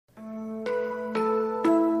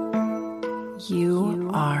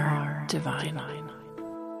You are divine.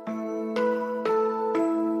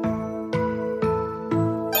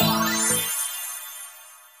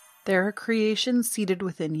 There are creations seated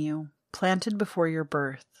within you, planted before your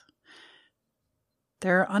birth.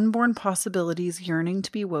 There are unborn possibilities yearning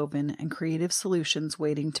to be woven and creative solutions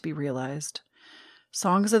waiting to be realized.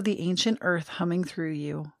 Songs of the ancient earth humming through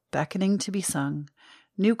you, beckoning to be sung,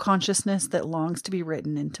 new consciousness that longs to be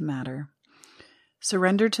written into matter.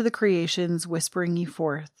 Surrender to the creations whispering you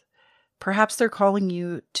forth. Perhaps they're calling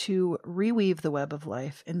you to reweave the web of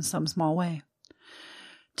life in some small way.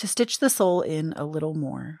 To stitch the soul in a little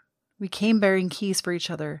more. We came bearing keys for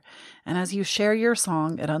each other, and as you share your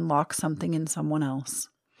song, it unlocks something in someone else.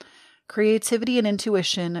 Creativity and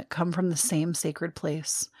intuition come from the same sacred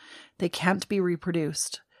place. They can't be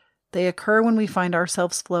reproduced. They occur when we find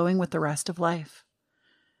ourselves flowing with the rest of life.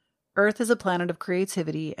 Earth is a planet of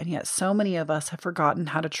creativity, and yet so many of us have forgotten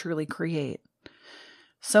how to truly create.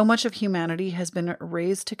 So much of humanity has been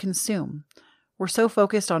raised to consume. We're so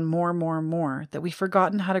focused on more that we've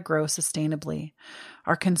forgotten how to grow sustainably.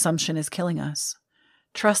 Our consumption is killing us.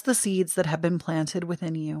 Trust the seeds that have been planted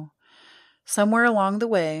within you. Somewhere along the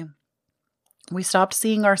way, we stopped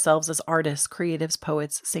seeing ourselves as artists, creatives,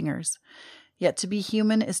 poets, singers. Yet to be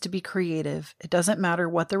human is to be creative. It doesn't matter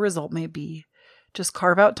what the result may be. Just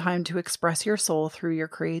carve out time to express your soul through your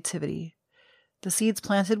creativity. The seeds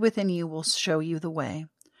planted within you will show you the way.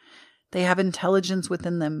 They have intelligence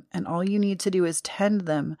within them, and all you need to do is tend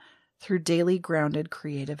them through daily grounded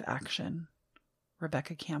creative action.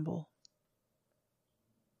 Rebecca Campbell.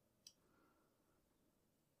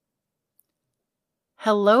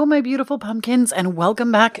 Hello, my beautiful pumpkins, and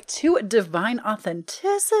welcome back to Divine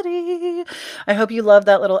Authenticity. I hope you love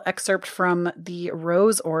that little excerpt from the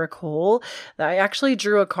Rose Oracle. I actually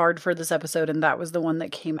drew a card for this episode, and that was the one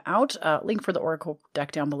that came out. Link for the Oracle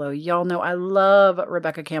deck down below. Y'all know I love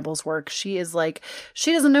Rebecca Campbell's work. She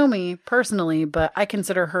doesn't know me personally, but I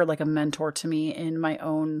consider her like a mentor to me in my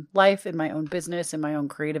own life, in my own business, in my own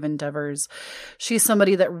creative endeavors. She's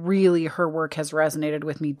somebody that really, her work has resonated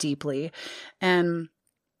with me deeply. And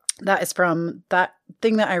that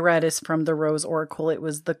thing that I read is from the Rose Oracle. It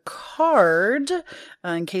was the card,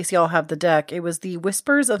 in case y'all have the deck, it was the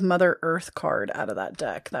Whispers of Mother Earth card out of that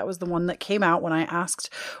deck. That was the one that came out when I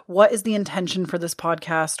asked, what is the intention for this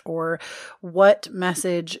podcast, or what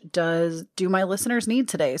message do my listeners need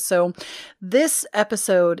today? So this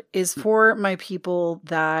episode is for my people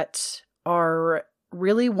that are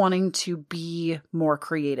really wanting to be more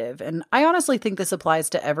creative. And I honestly think this applies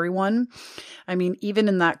to everyone. I mean, even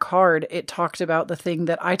in that card, it talked about the thing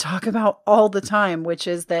that I talk about all the time, which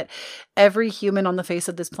is that every human on the face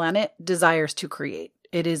of this planet desires to create.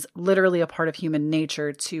 It is literally a part of human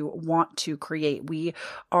nature to want to create. We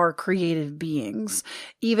are creative beings.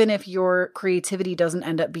 Even if your creativity doesn't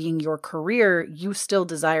end up being your career, you still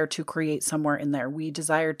desire to create somewhere in there. We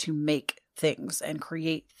desire to make things and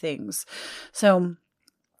create things. So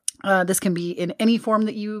this can be in any form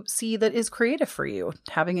that you see that is creative for you,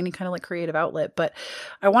 having any kind of like creative outlet. But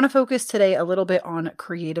I want to focus today a little bit on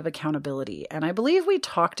creative accountability. And I believe we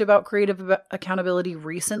talked about creative accountability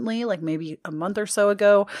recently, like maybe a month or so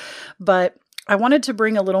ago. But I wanted to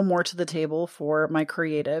bring a little more to the table for my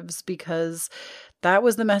creatives, because that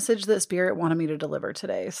was the message that Spirit wanted me to deliver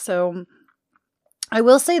today. So I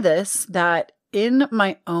will say this, that in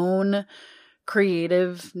my own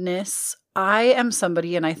creativeness, I am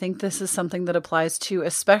somebody, and I think this is something that applies to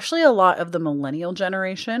especially a lot of the millennial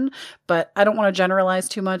generation, but I don't want to generalize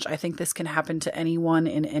too much. I think this can happen to anyone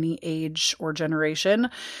in any age or generation.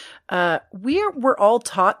 We're all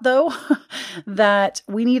taught, though, that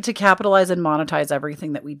we need to capitalize and monetize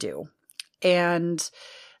everything that we do. And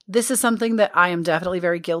this is something that I am definitely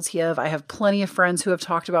very guilty of. I have plenty of friends who have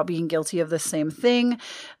talked about being guilty of the same thing,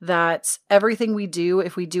 that everything we do,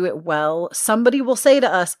 if we do it well, somebody will say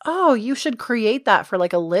to us, oh, you should create that for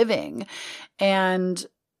like a living. And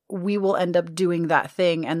we will end up doing that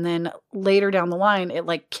thing. And then later down the line, it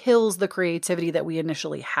like kills the creativity that we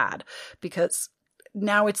initially had, because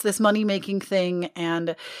now it's this money-making thing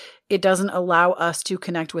and it doesn't allow us to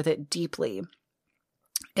connect with it deeply.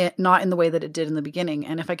 Not in the way that it did in the beginning.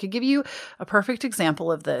 And if I could give you a perfect example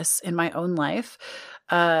of this in my own life,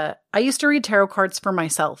 I used to read tarot cards for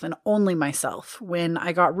myself and only myself when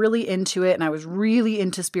I got really into it, and I was really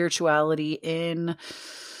into spirituality in,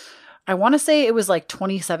 I want to say it was like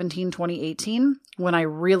 2017, 2018, when I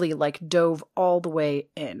really like dove all the way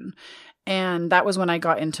in. And that was when I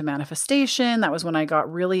got into manifestation. That was when I got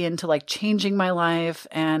really into like changing my life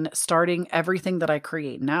and starting everything that I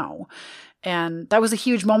create now. And that was a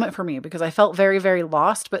huge moment for me because I felt very, very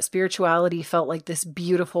lost, but spirituality felt like this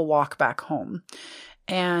beautiful walk back home.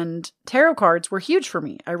 And tarot cards were huge for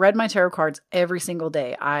me. I read my tarot cards every single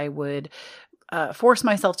day. I would force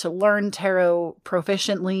myself to learn tarot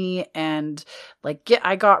proficiently and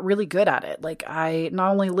I got really good at it. Like I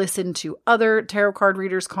not only listened to other tarot card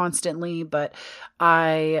readers constantly, but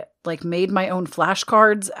I made my own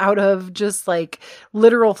flashcards out of just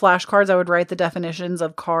literal flashcards. I would write the definitions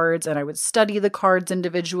of cards and I would study the cards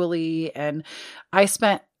individually. And I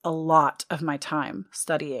spent a lot of my time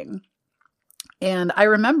studying. And I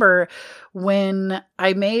remember when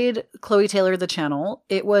I made Chloe Taylor the channel,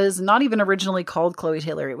 it was not even originally called Chloe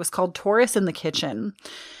Taylor. It was called Taurus in the Kitchen.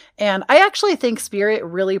 And I actually think Spirit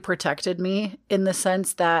really protected me in the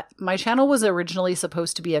sense that my channel was originally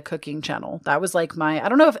supposed to be a cooking channel. That was I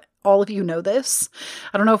don't know if all of you know this.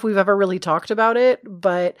 I don't know if we've ever really talked about it,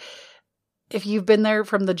 but if you've been there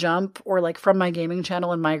from the jump or from my gaming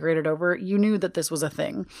channel and migrated over, you knew that this was a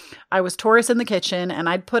thing. I was Taurus in the Kitchen and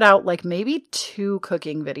I'd put out maybe 2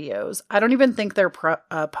 cooking videos. I don't even think they're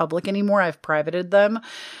public anymore. I've privated them,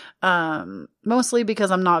 mostly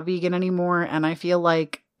because I'm not vegan anymore. And I feel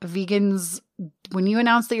like vegans, when you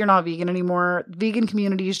announce that you're not vegan anymore, vegan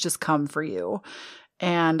communities just come for you.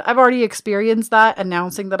 And I've already experienced that,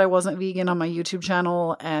 announcing that I wasn't vegan on my YouTube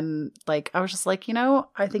channel. And I was just I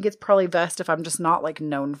think it's probably best if I'm just not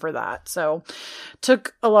known for that. So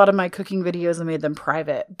took a lot of my cooking videos and made them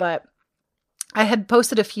private. But I had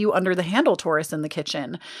posted a few under the handle Taurus in the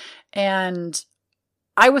Kitchen. And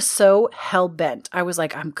I was so hell bent. I was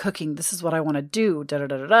I'm cooking. This is what I want to do. Da da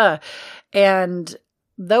da da da. And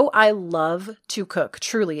though I love to cook,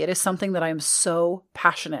 truly, it is something that I am so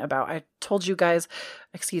passionate about. I told you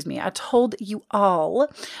all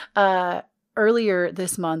earlier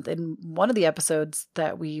this month in one of the episodes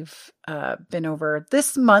that we've been over.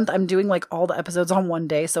 This month, I'm doing all the episodes on one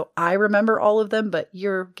day, so I remember all of them, but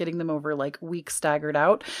you're getting them over weeks staggered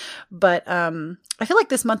out. But I feel like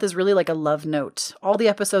this month is really a love note. All the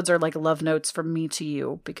episodes are love notes from me to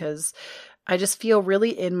you because I just feel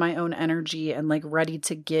really in my own energy and ready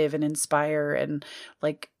to give and inspire and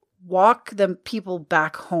walk the people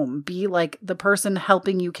back home. Be the person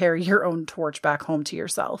helping you carry your own torch back home to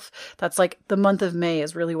yourself. That's the month of May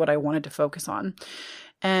is really what I wanted to focus on.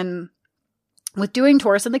 And with doing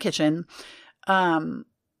Taurus in the Kitchen, I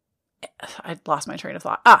lost my train of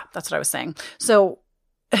thought. That's what I was saying. So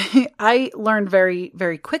I learned very,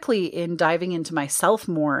 very quickly in diving into myself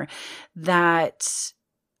more that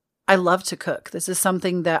I love to cook. This is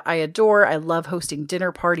something that I adore. I love hosting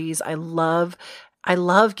dinner parties. I love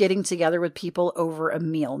getting together with people over a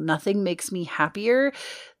meal. Nothing makes me happier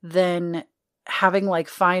than having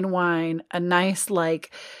fine wine, a nice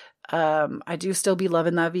I do still be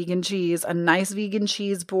loving that vegan cheese, a nice vegan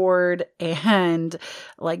cheese board and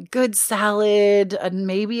good salad and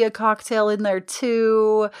maybe a cocktail in there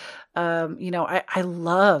too. I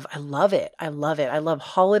love it. I love it. I love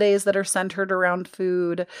holidays that are centered around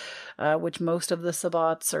food, which most of the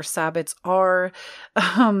Sabbats or Sabbats are.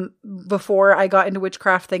 Before I got into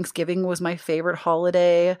witchcraft, Thanksgiving was my favorite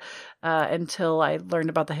holiday, until I learned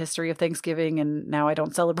about the history of Thanksgiving, and now I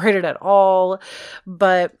don't celebrate it at all.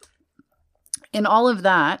 But in all of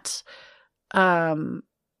that,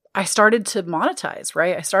 I started to monetize,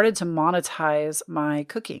 right? I started to monetize my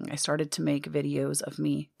cooking. I started to make videos of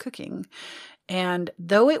me cooking. And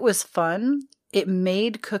though it was fun, it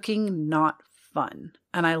made cooking not fun.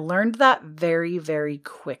 And I learned that very, very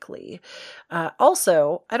quickly.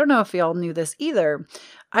 Also, I don't know if y'all knew this either.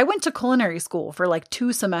 I went to culinary school for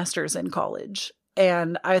 2 semesters in college.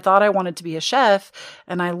 And I thought I wanted to be a chef,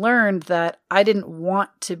 and I learned that I didn't want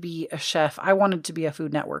to be a chef. I wanted to be a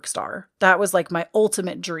Food Network star. That was my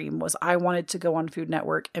ultimate dream, was I wanted to go on Food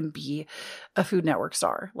Network and be a Food Network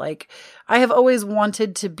star. I have always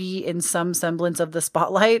wanted to be in some semblance of the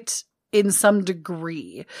spotlight in some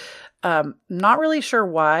degree. Not really sure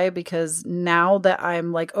why, because now that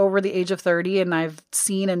I'm over the age of 30 and I've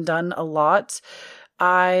seen and done a lot,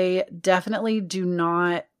 I definitely do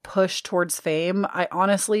not push towards fame. I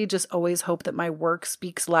honestly just always hope that my work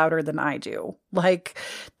speaks louder than I do.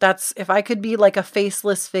 That's, if I could be a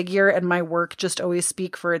faceless figure and my work just always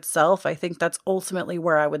speak for itself, I think that's ultimately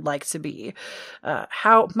where I would like to be.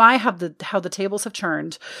 How the tables have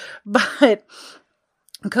turned. But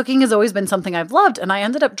cooking has always been something I've loved, and I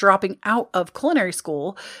ended up dropping out of culinary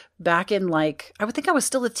school back in like, I would think I was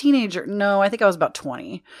still a teenager. No, I think I was about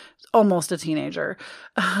 20, almost a teenager.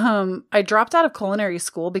 I dropped out of culinary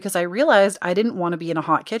school because I realized I didn't want to be in a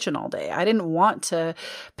hot kitchen all day. I didn't want to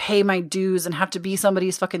pay my dues and have to be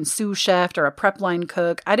somebody's fucking sous chef or a prep line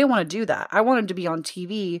cook. I didn't want to do that. I wanted to be on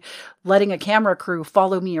TV, letting a camera crew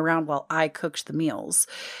follow me around while I cooked the meals.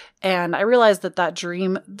 And I realized that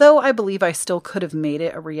dream, though I believe I still could have made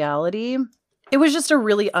it a reality, it was just a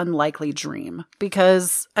really unlikely dream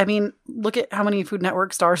because, I mean, look at how many Food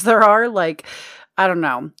Network stars there are. Like, I don't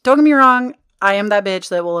know. Don't get me wrong. I am that bitch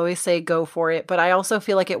that will always say go for it. But I also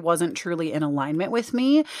feel like it wasn't truly in alignment with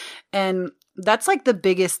me. And that's like the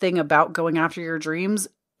biggest thing about going after your dreams.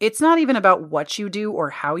 It's not even about what you do or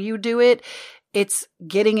how you do it. It's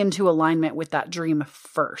getting into alignment with that dream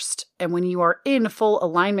first. And when you are in full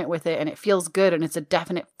alignment with it and it feels good and it's a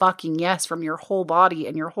definite fucking yes from your whole body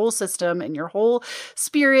and your whole system and your whole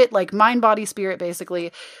spirit, like mind, body, spirit,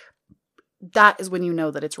 basically, that is when you know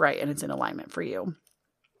that it's right and it's in alignment for you.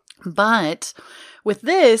 But with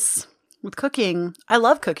this, with cooking, I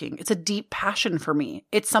love cooking. It's a deep passion for me.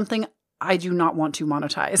 It's something I do not want to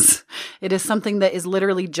monetize. It is something that is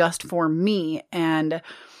literally just for me. And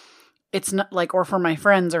it's not like, or for my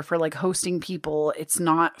friends or for like hosting people. It's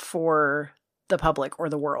not for the public or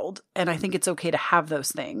the world. And I think it's okay to have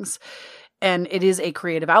those things. And it is a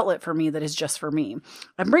creative outlet for me that is just for me.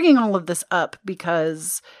 I'm bringing all of this up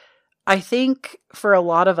because I think for a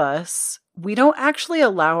lot of us, we don't actually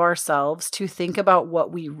allow ourselves to think about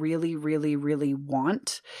what we really, really, really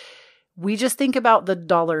want. We just think about the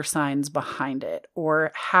dollar signs behind it,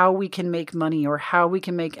 or how we can make money, or how we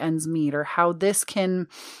can make ends meet, or how this can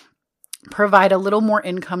provide a little more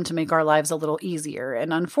income to make our lives a little easier.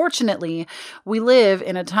 And unfortunately, we live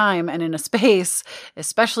in a time and in a space,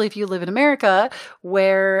 especially if you live in America,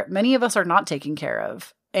 where many of us are not taken care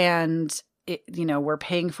of. And, we're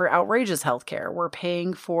paying for outrageous healthcare. We're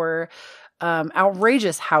paying for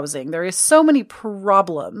outrageous housing. There is so many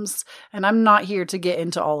problems, and I'm not here to get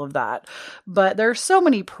into all of that, but there are so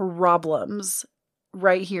many problems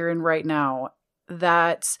right here and right now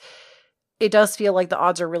that it does feel like the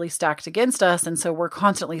odds are really stacked against us. And so we're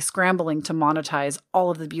constantly scrambling to monetize all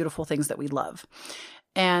of the beautiful things that we love.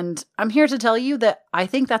 And I'm here to tell you that I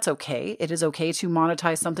think that's okay. It is okay to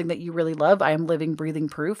monetize something that you really love. I am living, breathing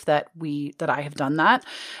proof that I have done that.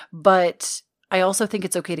 But I also think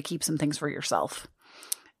it's okay to keep some things for yourself.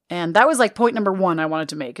 And that was like point number one I wanted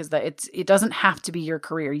to make, is that it doesn't have to be your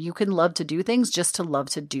career. You can love to do things just to love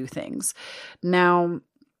to do things. Now,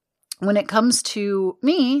 when it comes to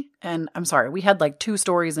me, and I'm sorry, we had like 2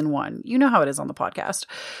 stories in one. You know how it is on the podcast.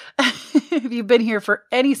 If you've been here for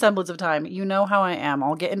any semblance of time, you know how I am.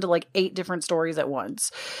 I'll get into like 8 different stories at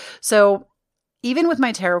once. So even with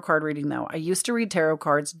my tarot card reading though, I used to read tarot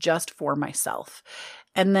cards just for myself.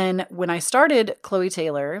 And then when I started Chloe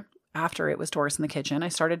Taylor, after it was Taurus in the Kitchen, I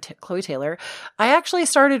started Chloe Taylor. I actually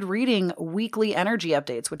started reading weekly energy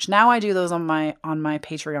updates, which now I do those on my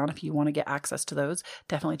Patreon. If you want to get access to those,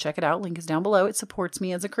 definitely check it out. Link is down below. It supports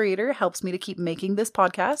me as a creator, helps me to keep making this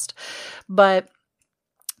podcast. But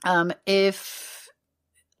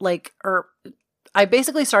I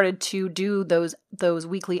basically started to do those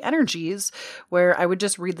weekly energies where I would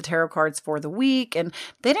just read the tarot cards for the week, and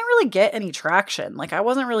they didn't really get any traction. Like, I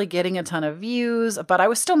wasn't really getting a ton of views, but I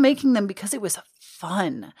was still making them because it was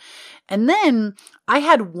fun. And then I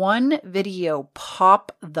had one video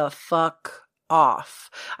pop the fuck off.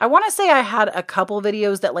 I want to say I had a couple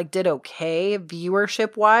videos that like did okay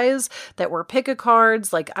viewership wise that were pick a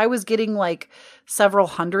cards. Like, I was getting like several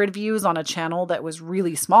hundred views on a channel that was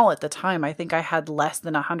really small at the time. I think I had less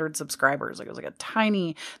than 100 subscribers. Like, it was like a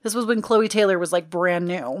tiny, this was when Chloe Taylor was like brand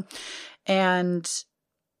new. And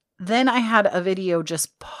then I had a video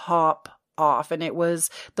just pop off, and it was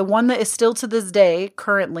the one that is still to this day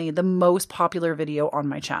currently the most popular video on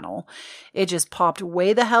my channel. It just popped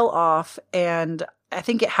way the hell off, and I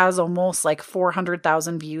think it has almost like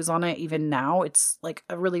 400,000 views on it even now. It's like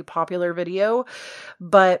a really popular video,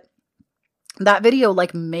 but that video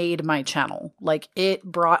like made my channel. Like, it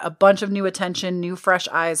brought a bunch of new attention, new fresh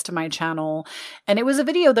eyes to my channel. And it was a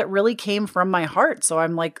video that really came from my heart. So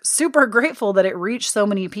I'm like super grateful that it reached so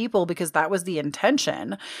many people, because that was the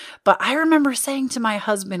intention. But I remember saying to my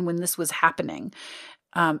husband when this was happening,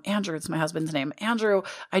 Andrew, it's my husband's name. Andrew,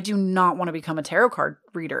 I do not want to become a tarot card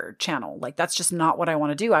reader channel. Like, that's just not what I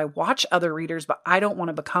want to do. I watch other readers, but I don't want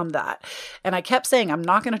to become that. And I kept saying, I'm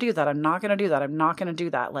not going to do that. I'm not going to do that. I'm not going to do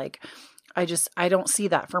that. Like, I don't see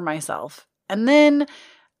that for myself. And then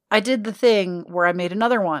I did the thing where I made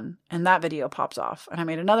another one and that video popped off, and I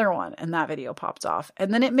made another one and that video popped off.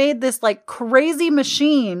 And then it made this like crazy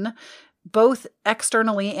machine both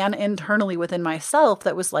externally and internally within myself,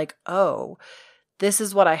 that was like, oh, this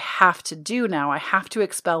is what I have to do now. I have to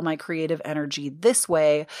expel my creative energy this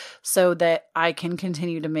way so that I can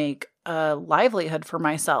continue to make a livelihood for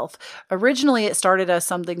myself. Originally, it started as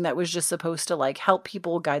something that was just supposed to like help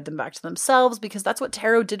people, guide them back to themselves, because that's what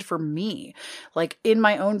tarot did for me. Like in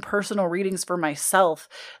my own personal readings for myself,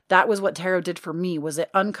 that was what tarot did for me. Was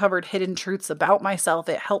it uncovered hidden truths about myself.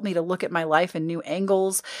 It helped me to look at my life in new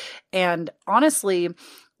angles. And honestly,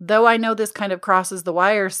 though I know this kind of crosses the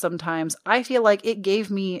wires sometimes, I feel like it gave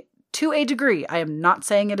me, to a degree, I am not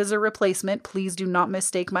saying it is a replacement. Please do not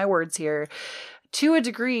mistake my words here. To a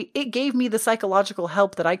degree, it gave me the psychological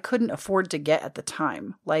help that I couldn't afford to get at the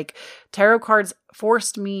time. Like, tarot cards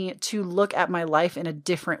forced me to look at my life in a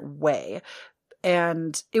different way.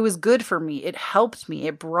 And it was good for me. It helped me.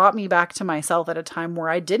 It brought me back to myself at a time where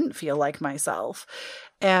I didn't feel like myself.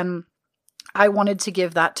 And I wanted to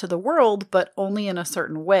give that to the world, but only in a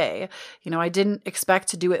certain way. I didn't expect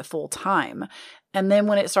to do it full time. And then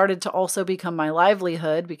when it started to also become my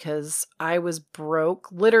livelihood, because I was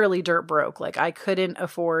broke, literally dirt broke, like I couldn't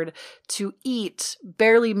afford to eat,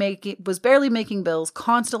 was barely making bills,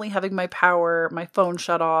 constantly having my phone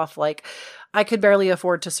shut off. Like I could barely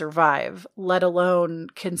afford to survive, let alone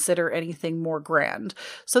consider anything more grand.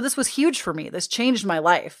 So this was huge for me. This changed my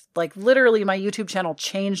life. Like literally my YouTube channel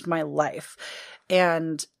changed my life.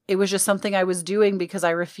 And it was just something I was doing because I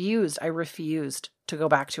refused to go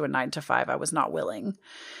back to a 9-to-5. I was not willing.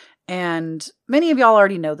 And many of y'all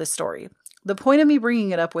already know this story. The point of me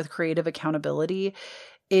bringing it up with creative accountability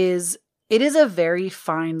is it is a very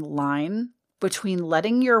fine line between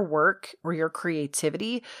letting your work or your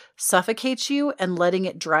creativity suffocate you and letting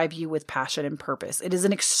it drive you with passion and purpose. It is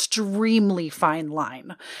an extremely fine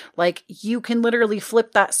line. Like you can literally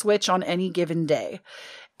flip that switch on any given day.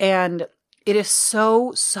 And it is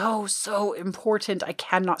so, so, so important. I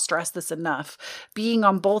cannot stress this enough. Being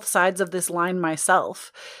on both sides of this line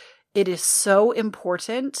myself, it is so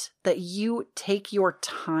important that you take your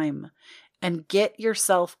time and get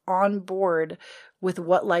yourself on board with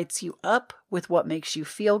what lights you up, with what makes you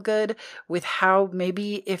feel good, with how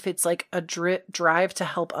maybe if it's like a drive to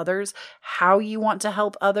help others, how you want to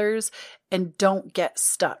help others, and don't get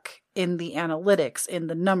stuck in the analytics, in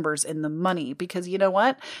the numbers, in the money. Because you know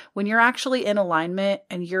what? When you're actually in alignment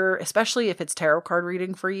and especially if it's tarot card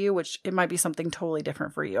reading for you, which it might be something totally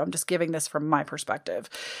different for you. I'm just giving this from my perspective.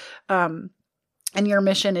 And your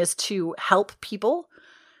mission is to help people,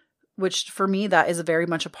 which for me, that is very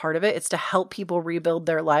much a part of it. It's to help people rebuild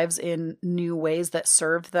their lives in new ways that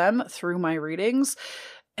serve them through my readings.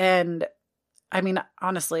 And I mean,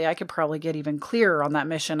 honestly, I could probably get even clearer on that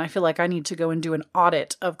mission. I feel like I need to go and do an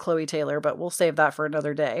audit of Chloe Taylor, but we'll save that for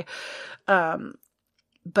another day.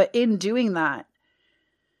 But in doing that,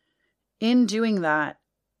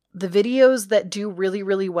 the videos that do really,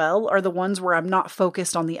 really well are the ones where I'm not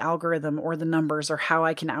focused on the algorithm or the numbers or how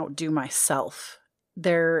I can outdo myself.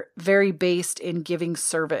 They're very based in giving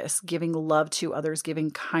service, giving love to others, giving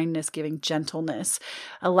kindness, giving gentleness,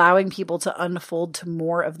 allowing people to unfold to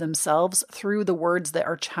more of themselves through the words that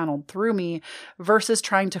are channeled through me versus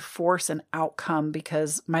trying to force an outcome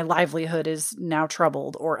because my livelihood is now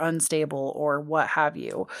troubled or unstable or what have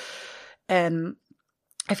you. And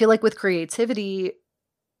I feel like with creativity,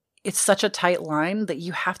 it's such a tight line that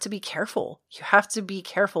you have to be careful. You have to be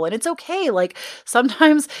careful. And it's okay. Like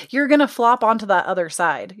sometimes you're going to flop onto that other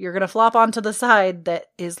side. You're going to flop onto the side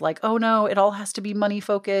that is like, oh no, it all has to be money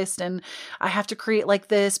focused. And I have to create like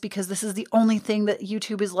this because this is the only thing that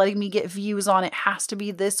YouTube is letting me get views on. It has to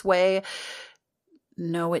be this way.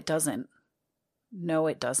 No, it doesn't. No,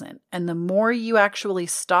 it doesn't. And the more you actually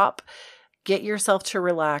stop, get yourself to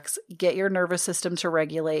relax, get your nervous system to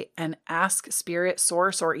regulate, and ask spirit,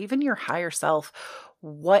 source, or even your higher self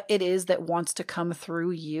what it is that wants to come through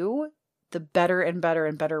you, the better and better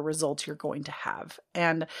and better results you're going to have.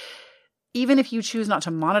 And even if you choose not to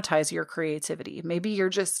monetize your creativity, maybe you're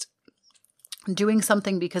just doing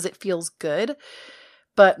something because it feels good,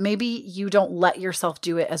 but maybe you don't let yourself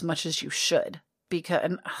do it as much as you should.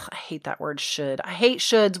 And I hate that word should. I hate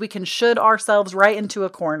shoulds. We can should ourselves right into a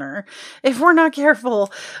corner if we're not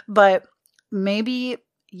careful. But maybe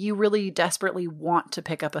you really desperately want to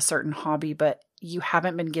pick up a certain hobby, but you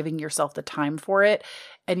haven't been giving yourself the time for it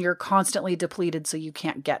and you're constantly depleted so you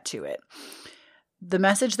can't get to it. The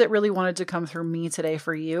message that really wanted to come through me today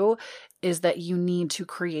for you is that you need to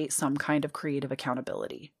create some kind of creative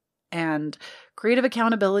accountability. And creative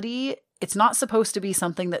accountability, it's not supposed to be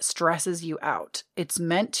something that stresses you out. It's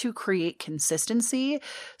meant to create consistency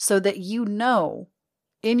so that you know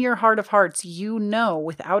in your heart of hearts, you know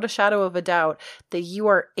without a shadow of a doubt that you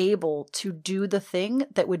are able to do the thing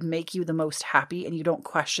that would make you the most happy, and you don't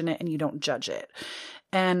question it and you don't judge it.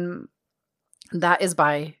 And that is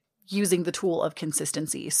by using the tool of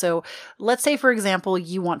consistency. So let's say, for example,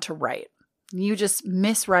 you want to write. You just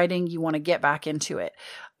miss writing. You want to get back into it.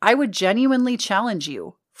 I would genuinely challenge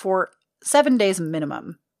you for 7 days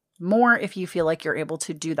minimum. More if you feel like you're able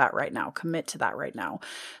to do that right now. Commit to that right now.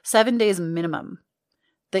 7 days minimum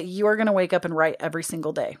that you are going to wake up and write every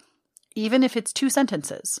single day. Even if it's 2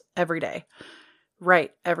 sentences every day.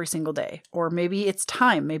 Write every single day. Or maybe it's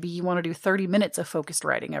time. Maybe you want to do 30 minutes of focused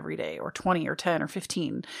writing every day, or 20 or 10 or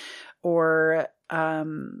 15. Or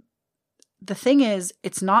the thing is,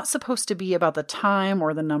 it's not supposed to be about the time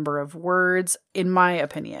or the number of words, in my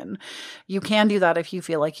opinion. You can do that if you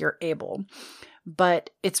feel like you're able. But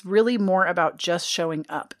it's really more about just showing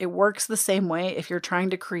up. It works the same way if you're trying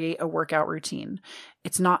to create a workout routine.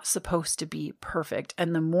 It's not supposed to be perfect.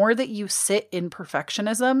 And the more that you sit in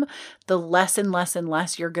perfectionism, the less and less and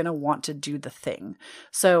less you're going to want to do the thing.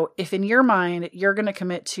 So if in your mind, you're going to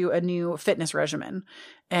commit to a new fitness regimen,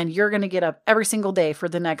 and you're going to get up every single day for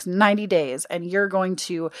the next 90 days, and you're going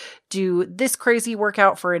to do this crazy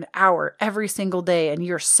workout for an hour every single day, and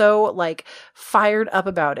you're so like fired up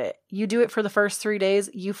about it. You do it for the first 3 days,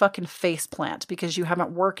 you fucking face plant because you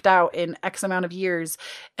haven't worked out in X amount of years,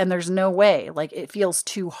 and there's no way. Like, it feels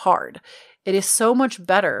too hard. It is so much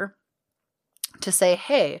better to say,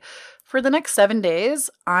 hey, for the next 7 days,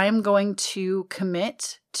 I'm going to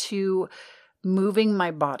commit to moving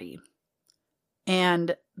my body.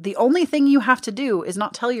 And the only thing you have to do is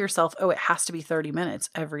not tell yourself, oh, it has to be 30 minutes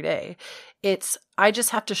every day. It's, I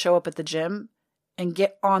just have to show up at the gym and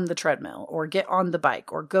get on the treadmill or get on the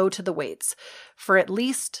bike or go to the weights for at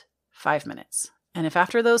least 5 minutes. And if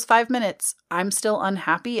after those 5 minutes, I'm still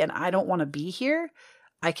unhappy and I don't want to be here,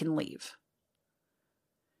 I can leave.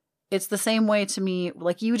 It's the same way to me,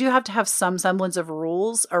 like, you do have to have some semblance of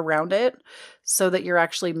rules around it so that you're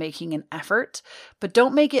actually making an effort, but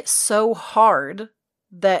don't make it so hard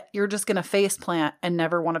that you're just going to face plant and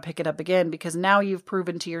never want to pick it up again, because now you've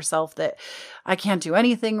proven to yourself that I can't do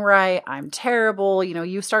anything right. I'm terrible. You know,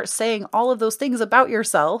 you start saying all of those things about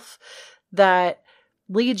yourself that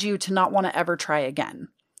lead you to not want to ever try again.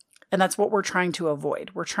 And that's what we're trying to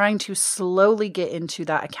avoid. We're trying to slowly get into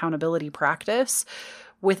that accountability practice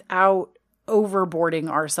without overboarding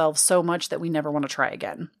ourselves so much that we never want to try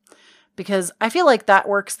again. Because I feel like that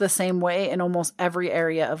works the same way in almost every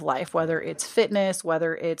area of life, whether it's fitness,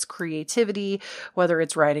 whether it's creativity, whether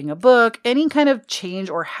it's writing a book, any kind of change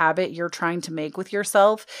or habit you're trying to make with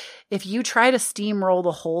yourself. If you try to steamroll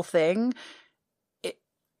the whole thing,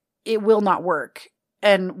 it will not work.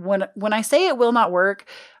 And when I say it will not work,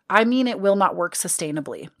 I mean it will not work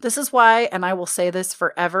sustainably. This is why, and I will say this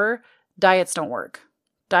forever, diets don't work.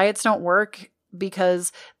 Diets don't work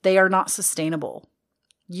because they are not sustainable.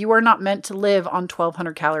 You are not meant to live on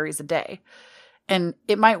 1,200 calories a day. And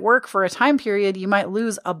it might work for a time period. You might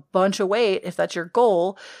lose a bunch of weight if that's your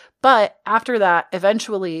goal. But after that,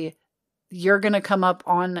 eventually, you're going to come up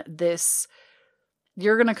on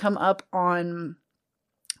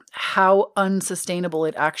how unsustainable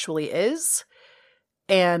it actually is.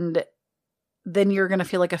 And then you're going to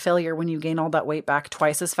feel like a failure when you gain all that weight back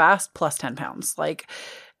twice as fast, plus 10 pounds.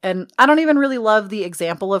 And I don't even really love the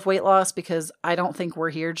example of weight loss, because I don't think we're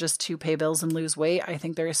here just to pay bills and lose weight. I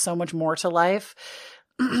think there is so much more to life.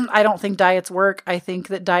 I don't think diets work. I think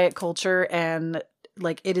that diet culture and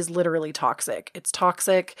it is literally toxic. It's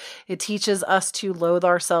toxic. It teaches us to loathe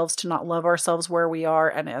ourselves, to not love ourselves where we are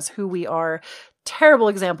and as who we are. Terrible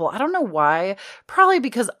example. I don't know why. Probably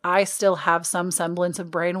because I still have some semblance of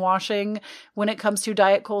brainwashing when it comes to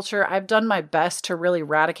diet culture. I've done my best to really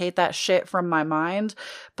eradicate that shit from my mind,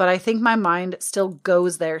 but I think my mind still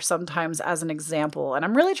goes there sometimes as an example, and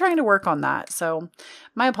I'm really trying to work on that. So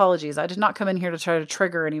my apologies. I did not come in here to try to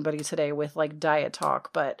trigger anybody today with diet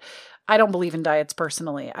talk, but I don't believe in diets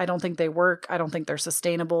personally. I don't think they work. I don't think they're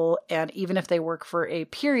sustainable. And even if they work for a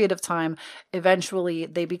period of time, eventually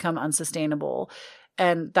they become unsustainable.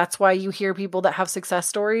 And that's why you hear people that have success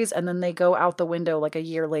stories and then they go out the window a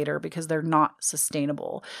year later because they're not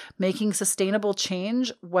sustainable. Making sustainable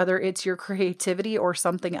change, whether it's your creativity or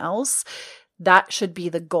something else, that should be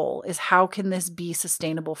the goal, is how can this be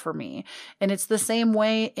sustainable for me? And it's the same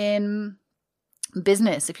way in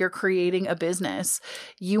business. If you're creating a business,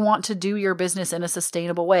 you want to do your business in a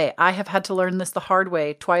sustainable way. I have had to learn this the hard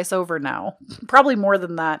way twice over now, probably more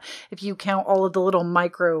than that if you count all of the little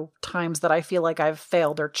micro times that I feel like I've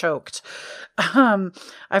failed or choked.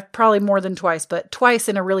 I've probably more than twice, but twice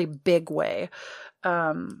in a really big way.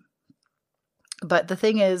 But the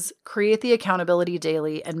thing is, create the accountability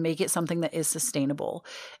daily and make it something that is sustainable.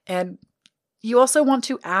 And you also want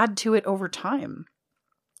to add to it over time.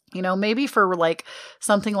 Maybe for like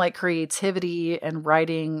something like creativity and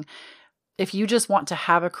writing, if you just want to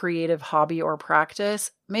have a creative hobby or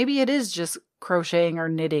practice, maybe it is just crocheting or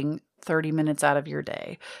knitting 30 minutes out of your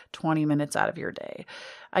day, 20 minutes out of your day.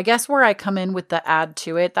 I guess where I come in with the add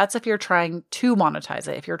to it, that's if you're trying to monetize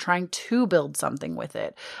it, if you're trying to build something with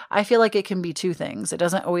it. I feel like it can be two things. It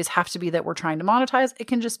doesn't always have to be that we're trying to monetize. It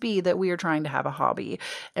can just be that we are trying to have a hobby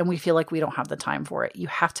and we feel like we don't have the time for it. You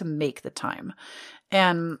have to make the time.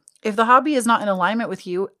 And if the hobby is not in alignment with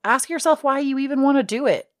you, ask yourself why you even want to do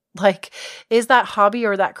it. Like, is that hobby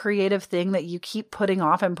or that creative thing that you keep putting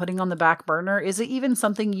off and putting on the back burner, is it even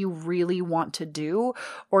something you really want to do?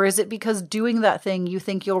 Or is it because doing that thing you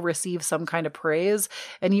think you'll receive some kind of praise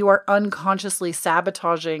and you are unconsciously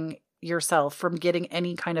sabotaging yourself from getting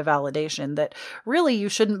any kind of validation that really you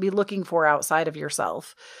shouldn't be looking for outside of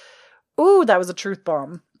yourself? Ooh, that was a truth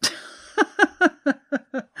bomb.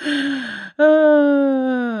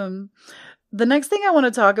 The next thing I want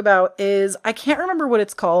to talk about is, I can't remember what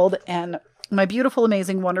it's called, and my beautiful,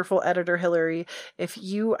 amazing, wonderful editor, Hillary,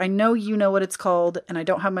 I know you know what it's called, and I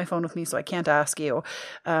don't have my phone with me, so I can't ask you.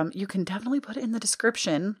 You can definitely put it in the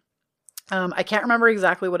description. I can't remember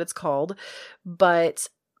exactly what it's called, but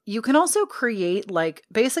you can also create like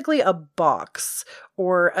basically a box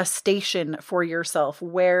or a station for yourself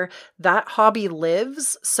where that hobby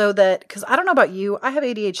lives, so that, because I don't know about you, I have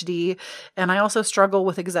ADHD and I also struggle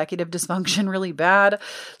with executive dysfunction really bad.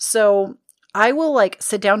 So I will like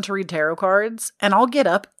sit down to read tarot cards and I'll get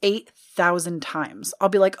up 8,000 times. I'll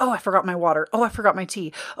be like, oh, I forgot my water. Oh, I forgot my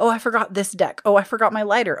tea. Oh, I forgot this deck. Oh, I forgot my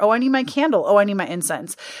lighter. Oh, I need my candle. Oh, I need my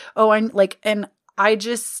incense. Oh,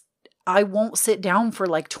 I won't sit down for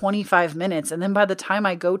like 25 minutes. And then by the time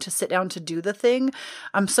I go to sit down to do the thing,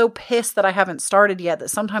 I'm so pissed that I haven't started yet that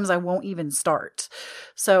sometimes I won't even start.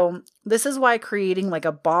 So this is why creating like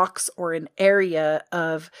a box or an area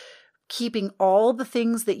of keeping all the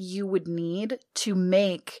things that you would need to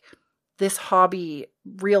make this hobby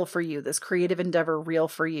real for you, this creative endeavor real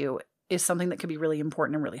for you, is something that could be really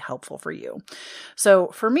important and really helpful for you. So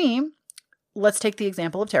for me, let's take the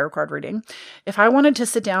example of tarot card reading. If I wanted to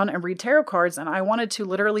sit down and read tarot cards and I wanted to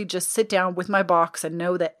literally just sit down with my box and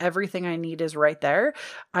know that everything I need is right there,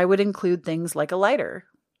 I would include things like a lighter,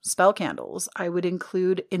 spell candles. I would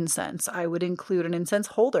include incense. I would include an incense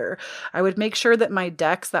holder. I would make sure that my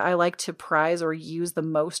decks that I like to prize or use the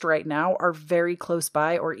most right now are very close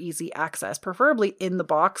by or easy access, preferably in the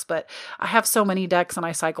box. But I have so many decks and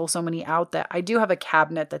I cycle so many out that I do have a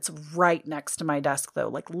cabinet that's right next to my desk though.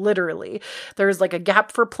 Like literally there's like a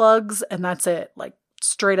gap for plugs and that's it, like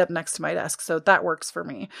straight up next to my desk. So that works for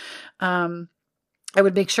me. I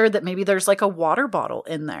would make sure that maybe there's like a water bottle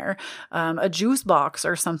in there, a juice box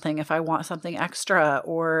or something if I want something extra,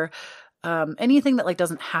 or anything that like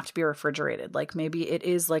doesn't have to be refrigerated. Like maybe it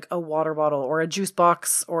is like a water bottle or a juice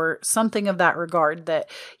box or something of that regard that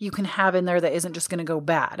you can have in there that isn't just going to go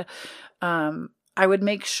bad. I would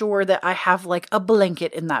make sure that I have like a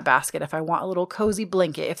blanket in that basket if I want a little cozy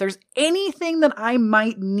blanket. If there's anything that I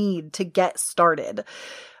might need to get started,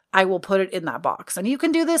 I will put it in that box. And you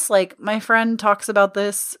can do this, like my friend talks about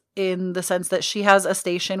this in the sense that she has a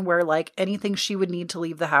station where like anything she would need to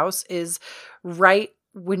leave the house is right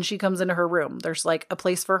when she comes into her room. There's like a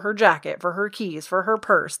place for her jacket, for her keys, for her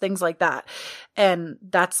purse, things like that. And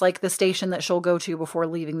that's like the station that she'll go to before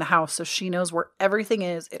leaving the house. So she knows where everything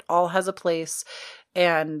is. It all has a place,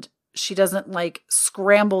 and she doesn't like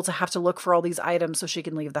scramble to have to look for all these items so she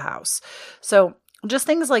can leave the house. So just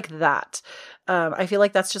things like that. I feel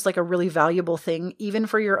like that's just like a really valuable thing, even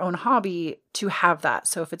for your own hobby, to have that.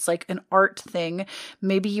 So if it's like an art thing,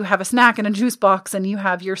 maybe you have a snack in a juice box and you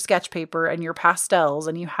have your sketch paper and your pastels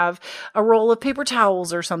and you have a roll of paper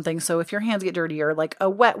towels or something. So if your hands get dirty, or like a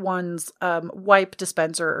wet ones wipe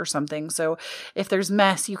dispenser or something. So if there's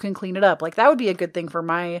mess, you can clean it up. Like that would be a good thing for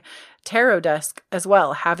my tarot desk as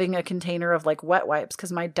well, having a container of like wet wipes,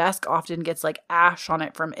 because my desk often gets like ash on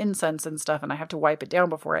it from incense and stuff and I have to wipe it down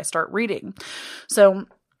before I start reading. So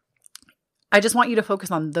I just want you to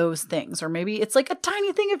focus on those things. Or maybe it's like a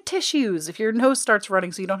tiny thing of tissues if your nose starts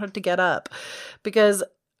running so you don't have to get up. Because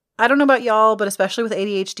I don't know about y'all, but especially with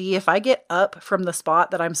ADHD, if I get up from the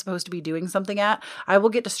spot that I'm supposed to be doing something at, I will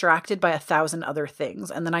get distracted by 1,000 other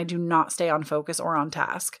things. And then I do not stay on focus or on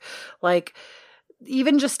task. Like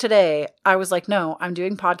even just today, I was like, no, I'm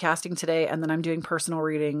doing podcasting today and then I'm doing personal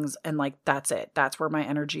readings, and like, that's it. That's where my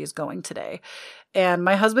energy is going today. And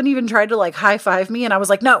my husband even tried to like high five me and I was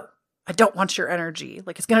like, no, I don't want your energy.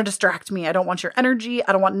 Like, it's going to distract me. I don't want your energy.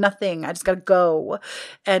 I don't want nothing. I just got to go.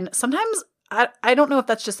 And sometimes I don't know if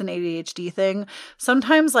that's just an ADHD thing.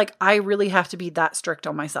 Sometimes like I really have to be that strict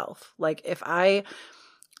on myself. Like if I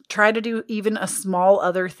try to do even a small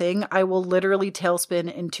other thing, I will literally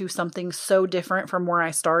tailspin into something so different from where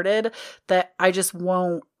I started that I just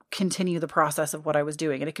won't continue the process of what I was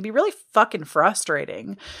doing. And it can be really fucking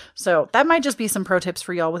frustrating. So that might just be some pro tips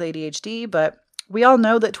for y'all with ADHD, but we all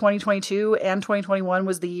know that 2022 and 2021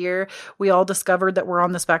 was the year we all discovered that we're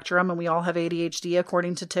on the spectrum and we all have ADHD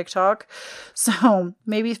according to TikTok. So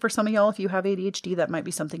maybe for some of y'all, if you have ADHD, that might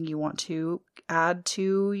be something you want to add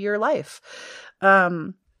to your life.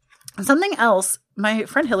 Something else, my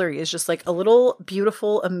friend Hillary is just like a little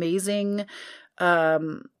beautiful, amazing,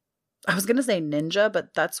 I was going to say ninja,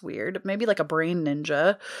 but that's weird. Maybe like a brain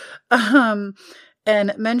ninja.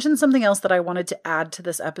 And mentioned something else that I wanted to add to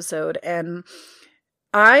this episode. And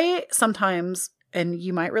I sometimes, and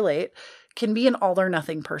you might relate, can be an all or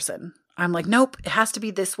nothing person. I'm like, nope, it has to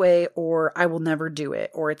be this way, or I will never do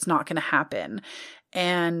it, or it's not going to happen.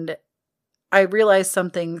 And I realized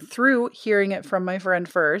something through hearing it from my friend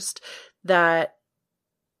first that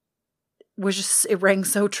was just, it rang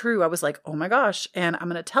so true. I was like, oh my gosh. And I'm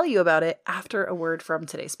going to tell you about it after a word from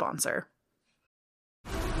today's sponsor.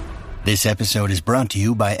 This episode is brought to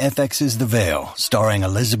you by FX's The Veil, starring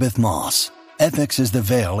Elizabeth Moss. FX's The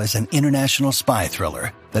Veil is an international spy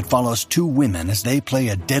thriller that follows two women as they play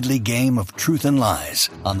a deadly game of truth and lies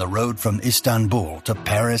on the road from Istanbul to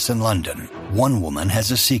Paris and London. One woman has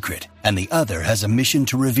a secret, and the other has a mission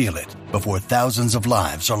to reveal it before thousands of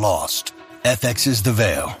lives are lost. FX's The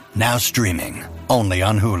Veil, now streaming, only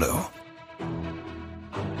on Hulu.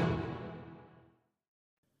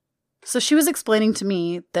 So she was explaining to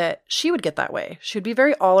me that she would get that way. She would be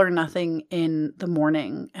very all or nothing in the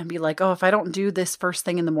morning and be like, oh, if I don't do this first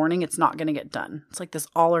thing in the morning, it's not going to get done. It's like this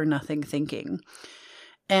all or nothing thinking.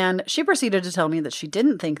 And she proceeded to tell me that she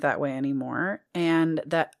didn't think that way anymore. And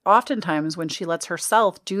that oftentimes when she lets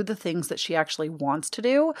herself do the things that she actually wants to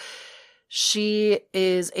do, she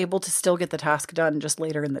is able to still get the task done just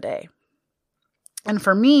later in the day. And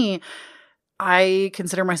for me, I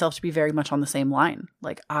consider myself to be very much on the same line.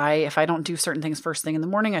 Like if I don't do certain things first thing in the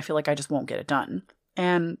morning, I feel like I just won't get it done.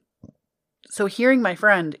 And so hearing my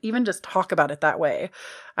friend even just talk about it that way,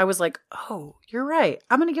 I was like, oh, you're right.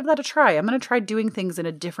 I'm going to give that a try. I'm going to try doing things in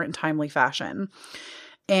a different timely fashion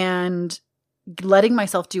and letting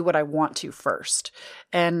myself do what I want to first.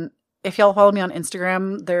 And if y'all follow me on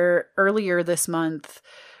Instagram, earlier this month,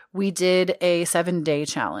 we did a 7-day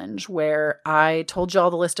challenge where I told y'all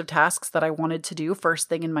the list of tasks that I wanted to do first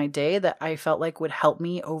thing in my day that I felt like would help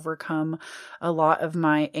me overcome a lot of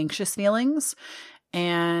my anxious feelings.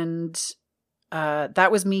 And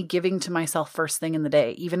that was me giving to myself first thing in the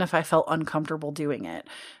day, even if I felt uncomfortable doing it,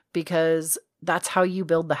 because that's how you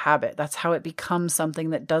build the habit. That's how it becomes something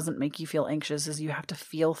that doesn't make you feel anxious, is you have to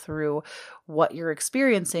feel through what you're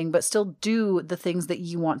experiencing, but still do the things that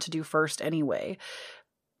you want to do first anyway.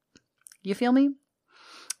 You feel me?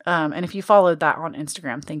 And if you followed that on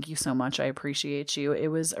Instagram, thank you so much. I appreciate you. It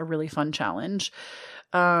was a really fun challenge,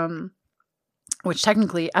 which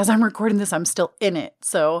technically, as I'm recording this, I'm still in it.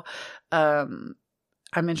 So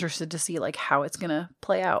I'm interested to see like how it's going to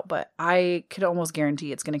play out, but I could almost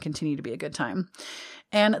guarantee it's going to continue to be a good time.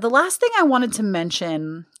 And the last thing I wanted to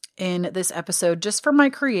mention in this episode, just for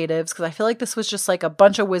my creatives, because I feel like this was just like a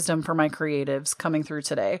bunch of wisdom for my creatives coming through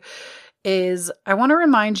today, is I want to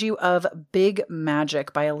remind you of Big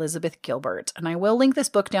Magic by Elizabeth Gilbert. And I will link this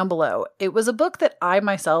book down below. It was a book that I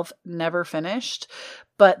myself never finished,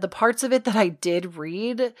 but the parts of it that I did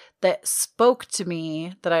read that spoke to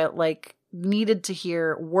me, that I needed to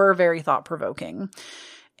hear, were very thought-provoking.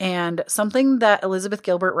 And something that Elizabeth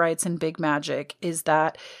Gilbert writes in Big Magic is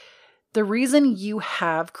that the reason you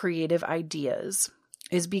have creative ideas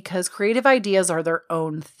is because creative ideas are their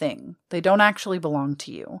own thing. They don't actually belong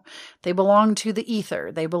to you. They belong to the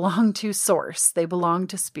ether. They belong to source. They belong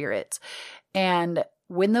to spirit. And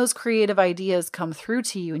when those creative ideas come through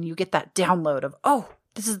to you and you get that download of, oh,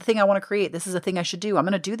 this is the thing I want to create. This is the thing I should do. I'm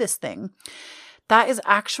going to do this thing. That is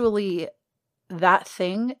actually that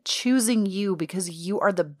thing choosing you because you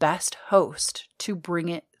are the best host to bring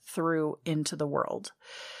it through into the world.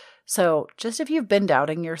 So just if you've been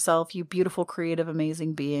doubting yourself, you beautiful, creative,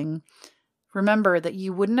 amazing being, remember that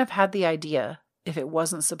you wouldn't have had the idea if it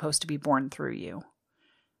wasn't supposed to be born through you.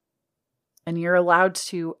 And you're allowed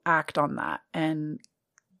to act on that and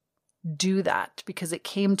do that because it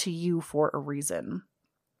came to you for a reason.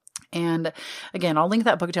 And again, I'll link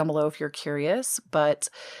that book down below if you're curious, but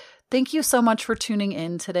Thank you so much for tuning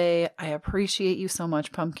in today. I appreciate you so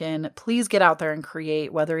much, Pumpkin. Please get out there and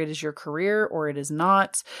create, whether it is your career or it is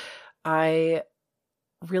not. I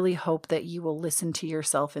really hope that you will listen to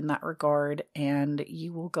yourself in that regard and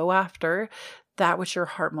you will go after that which your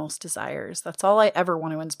heart most desires. That's all I ever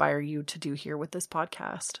want to inspire you to do here with this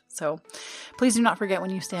podcast. So please do not forget,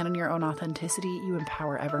 when you stand in your own authenticity, you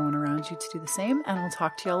empower everyone around you to do the same. And I'll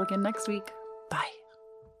talk to y'all again next week. Bye.